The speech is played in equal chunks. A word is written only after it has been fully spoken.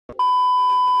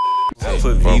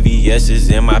put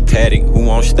VVS's in my paddock, who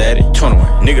on static?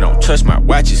 21. Nigga don't touch my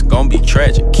watch, it's gon' be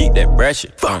tragic. Keep that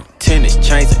ratchet. Tennis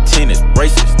chains and tennis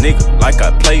braces, nigga, like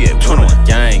I play at 21.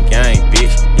 Gang,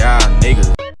 bitch, y'all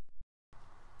niggas.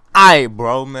 Alright,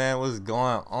 bro, man, what's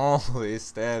going on with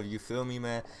Steph? You feel me,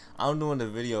 man? I'm doing the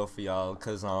video for y'all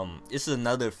because it's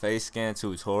another face scan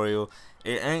tutorial.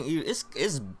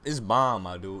 It's bomb,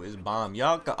 my dude. It's bomb.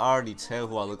 Y'all can already tell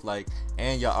who I look like,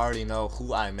 and y'all already know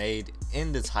who I made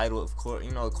in the title. Of course,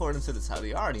 you know, according to the title,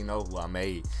 you already know who I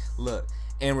made. Look,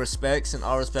 in all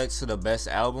respects to the best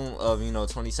album of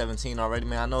 2017 already,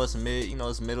 man. I know it's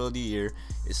it's middle of the year.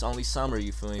 It's only summer,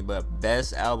 you feel me? But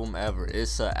best album ever.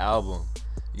 It's an album.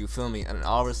 You feel me? And in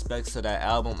all respects to that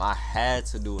album, I had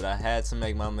to do it. I had to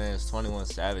make my man's 21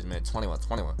 Savage, man. 21.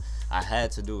 I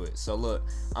had to do it. So look,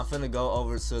 I'm finna go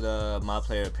over to the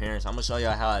MyPlayer appearance. I'm gonna show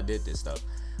y'all how I did this stuff.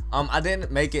 I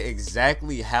didn't make it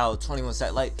exactly how 21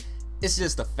 Savage, like, it's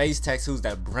just the face tattoos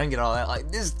that bring it all out. Like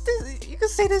this you can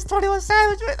see this 21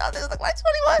 Savage right now. This look like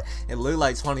 21. It looked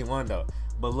like 21 though.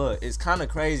 But look, it's kind of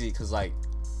crazy because, like,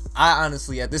 I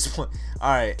honestly at this point,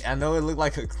 alright, I know it looked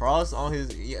like a cross on his,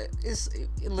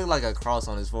 it looked like a cross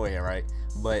on his forehead, right?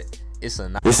 But it's a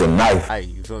knife. It's a knife. Hey,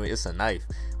 you feel me? It's a knife.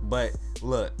 But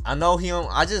look, I know him.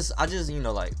 I just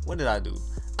like, what did I do?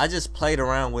 I just played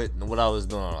around with what I was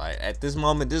doing. Like at this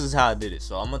moment, this is how I did it.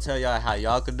 So I'm gonna tell y'all how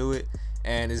y'all could do it.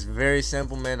 And it's very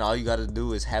simple, man. All you gotta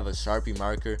do is have a Sharpie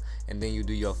marker, and then you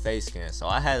do your face scan. So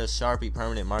I had a Sharpie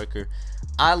permanent marker.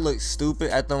 I look stupid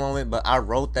at the moment, but I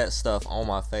wrote that stuff on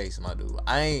my face, my dude.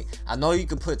 I know you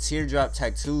could put teardrop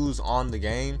tattoos on the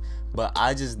game, but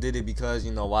I just did it because,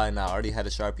 you know, why not? I already had a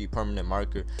Sharpie permanent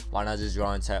marker. Why not just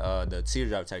drawing the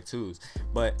teardrop tattoos?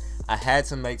 But I had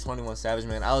to make 21 Savage,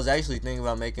 man. I was actually thinking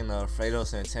about making a Fredo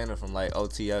Santana from like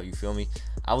OTF, you feel me?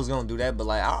 I was gonna do that, but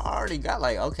like I already got,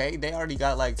 like, okay, they already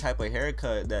got like type of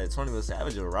haircut that 21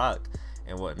 Savage will rock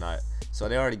and whatnot. So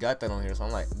they already got that on here. So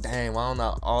I'm like, dang, why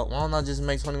don't I just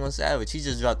make 21 Savage? He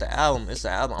just dropped the album. It's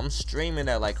an album. I'm streaming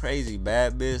that like crazy.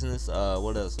 Bad Business.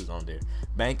 What else is on there?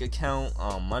 Bank Account.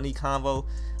 Money Convo.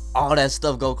 All that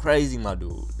stuff go crazy, my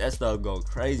dude. That stuff go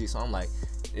crazy. So I'm like,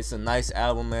 it's a nice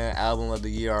album, man. Album of the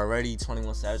year already.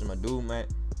 21 Savage, my dude, man.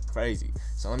 Crazy.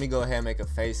 So let me go ahead and make a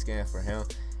face scan for him.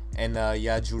 And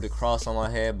yeah, I drew the cross on my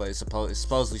head, but it's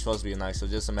supposedly supposed to be a knife. So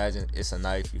just imagine it's a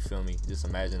knife, you feel me? Just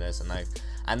imagine that's a knife.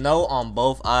 I know on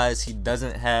both eyes he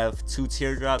doesn't have 2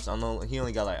 teardrops. I know he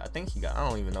only got, like, I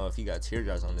don't even know if he got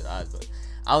teardrops on his eyes, but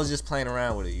I was just playing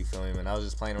around with it, you feel me, man? I was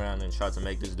just playing around and tried to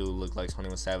make this dude look like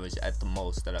 21 Savage at the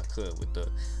most that I could, with the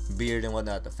beard and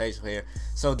whatnot, the facial hair.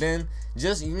 So then,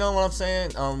 just, you know what I'm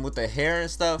saying, with the hair and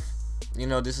stuff, you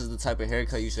know, this is the type of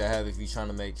haircut you should have if you're trying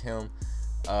to make him.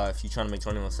 If you're trying to make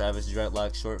 21 Savage,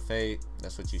 dreadlock, short fade,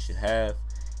 that's what you should have.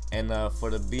 And for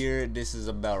the beard, this is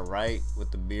about right with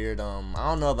the beard. I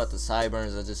don't know about the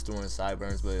sideburns. I just threw in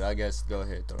sideburns, but I guess go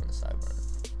ahead, throw in the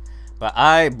sideburns.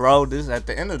 But bro, this, at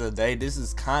the end of the day, this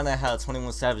is kind of how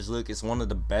 21 Savage look. It's one of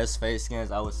the best face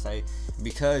scans, I would say,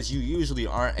 because you usually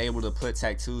aren't able to put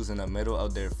tattoos in the middle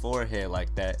of their forehead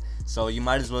like that. So you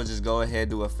might as well just go ahead,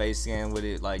 do a face scan with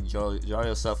it, like draw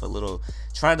yourself a little,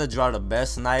 try to draw the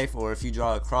best knife, or if you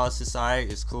draw a cross, it's alright,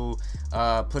 it's cool.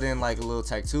 Put in like a little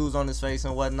tattoos on his face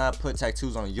and whatnot. Put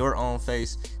tattoos on your own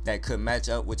face that could match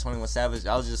up with 21 Savage.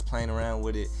 I was just playing around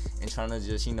with it and trying to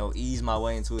just, you know, ease my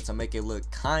way into it to make it look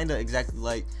kind of exactly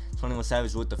like 21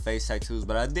 Savage with the face tattoos.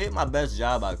 But I did my best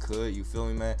job I could, you feel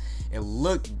me, man? It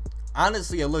looked,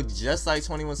 honestly, it looked just like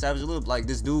 21 Savage. It looked like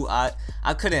this dude. I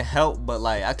couldn't help but,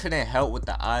 like, I couldn't help with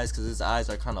the eyes, because his eyes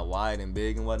are kind of wide and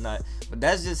big and whatnot. But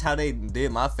that's just how they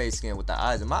did my face skin with the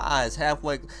eyes. And my eyes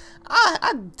halfway,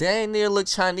 I dang near look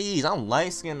Chinese. I'm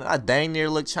light skinned. I dang near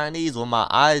look Chinese with my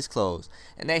eyes closed,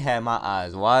 and they had my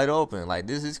eyes wide open. Like,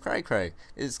 this is cray.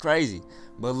 It's crazy.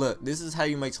 But look, this is how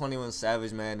you make 21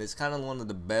 Savage, man. It's kind of one of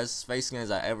the best face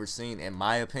scans I ever seen, in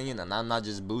my opinion. And I'm not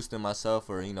just boosting myself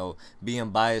or, you know,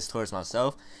 being biased towards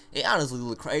myself. It honestly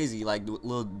looked crazy. Like the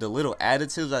little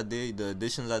additives I did, the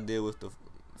additions I did with the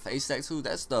face tattoo,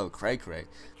 that stuff cray,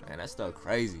 man. That stuff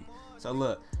crazy. So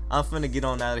look, I'm finna get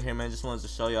on out of here, man. Just wanted to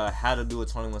show y'all how to do a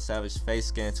 21 Savage face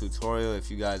scan tutorial if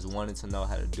you guys wanted to know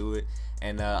how to do it.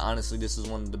 And honestly, this is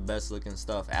one of the best looking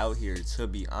stuff out here, to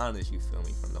be honest, you feel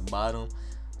me, from the bottom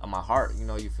of my heart, you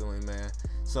know, you feel me, man.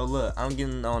 So look, I'm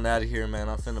getting on out of here, man.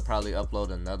 I'm finna probably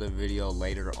upload another video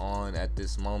later on at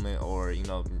this moment, or, you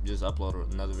know, just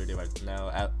upload another video right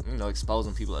now, you know,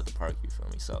 exposing people at the park, you feel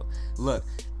me. So look,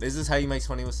 this is how you make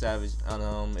 21 Savage.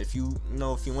 And if you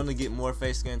want to get more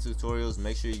face scan tutorials,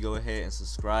 make sure you go ahead and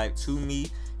subscribe to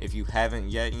me if you haven't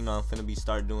yet. You know, I'm finna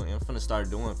start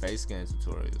doing face scan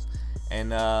tutorials.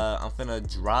 And I'm finna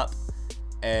drop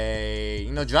a,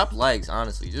 you know, drop likes.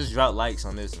 Honestly, just drop likes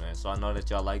on this, man, so I know that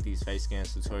y'all like these face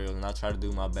scans tutorials, and I try to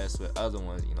do my best with other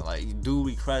ones. You know, like, do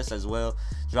requests as well.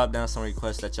 Drop down some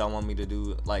requests that y'all want me to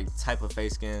do, like type of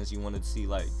face scans you want to see.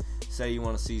 Like, say you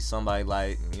want to see somebody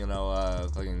like, you know,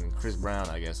 fucking Chris Brown,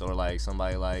 I guess, or like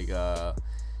somebody like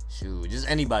shoot, just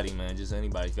anybody, man, just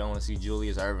anybody. If y'all want to see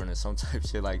Julius Erving or some type of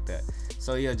shit like that.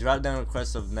 So yeah, drop down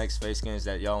requests of next face scans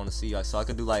that y'all want to see. Like, so I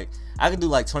could do like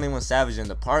 21 Savage in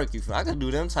the park. You feel? I could do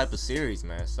them type of series,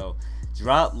 man. So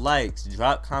drop likes,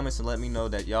 drop comments, and let me know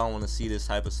that y'all want to see this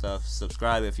type of stuff.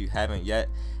 Subscribe if you haven't yet.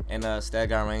 And Stag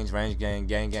Guy Range Gang,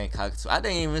 Gang Cockatoo. I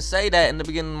didn't even say that in the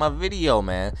beginning of my video,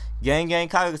 man. Gang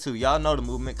Cockatoo. Y'all know the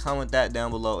movement. Comment that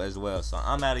down below as well. So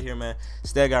I'm out of here, man.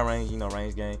 Stag Guy Range, you know,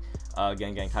 Range Gang,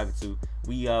 Gang Cockatoo.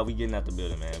 We getting out the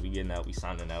building, man. We getting out. We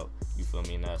signing out. You feel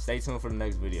me? And stay tuned for the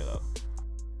next video, though.